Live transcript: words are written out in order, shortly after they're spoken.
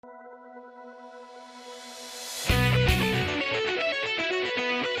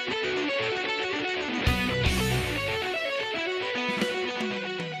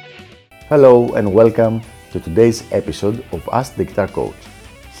Hello and welcome to today's episode of Ask the Guitar Coach.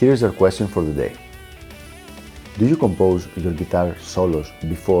 Here's our question for the day. Do you compose your guitar solos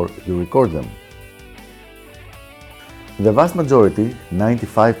before you record them? The vast majority,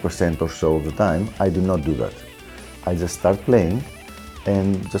 95% or so of the time, I do not do that. I just start playing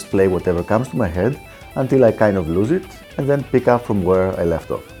and just play whatever comes to my head until I kind of lose it and then pick up from where I left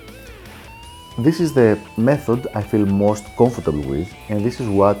off. This is the method I feel most comfortable with, and this is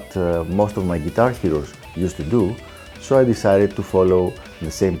what most of my guitar heroes used to do, so I decided to follow the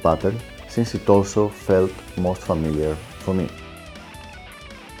same pattern since it also felt most familiar for me.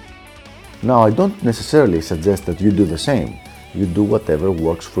 Now, I don't necessarily suggest that you do the same. You do whatever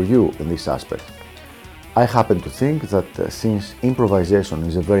works for you in this aspect. I happen to think that since improvisation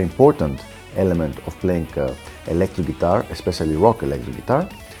is a very important element of playing electric guitar, especially rock electric guitar,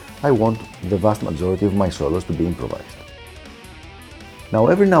 I want the vast majority of my solos to be improvised. Now,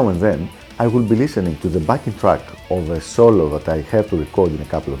 every now and then, I will be listening to the backing track of a solo that I have to record in a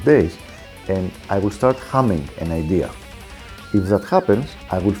couple of days, and I will start humming an idea. If that happens,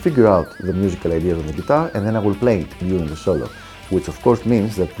 I will figure out the musical idea on the guitar and then I will play it during the solo, which of course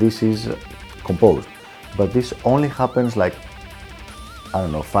means that this is composed. But this only happens 5%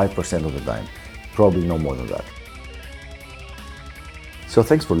 of the time, probably no more than that. So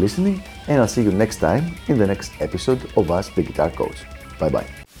thanks for listening, and I'll see you next time in the next episode of Ask the Guitar Coach. Bye bye.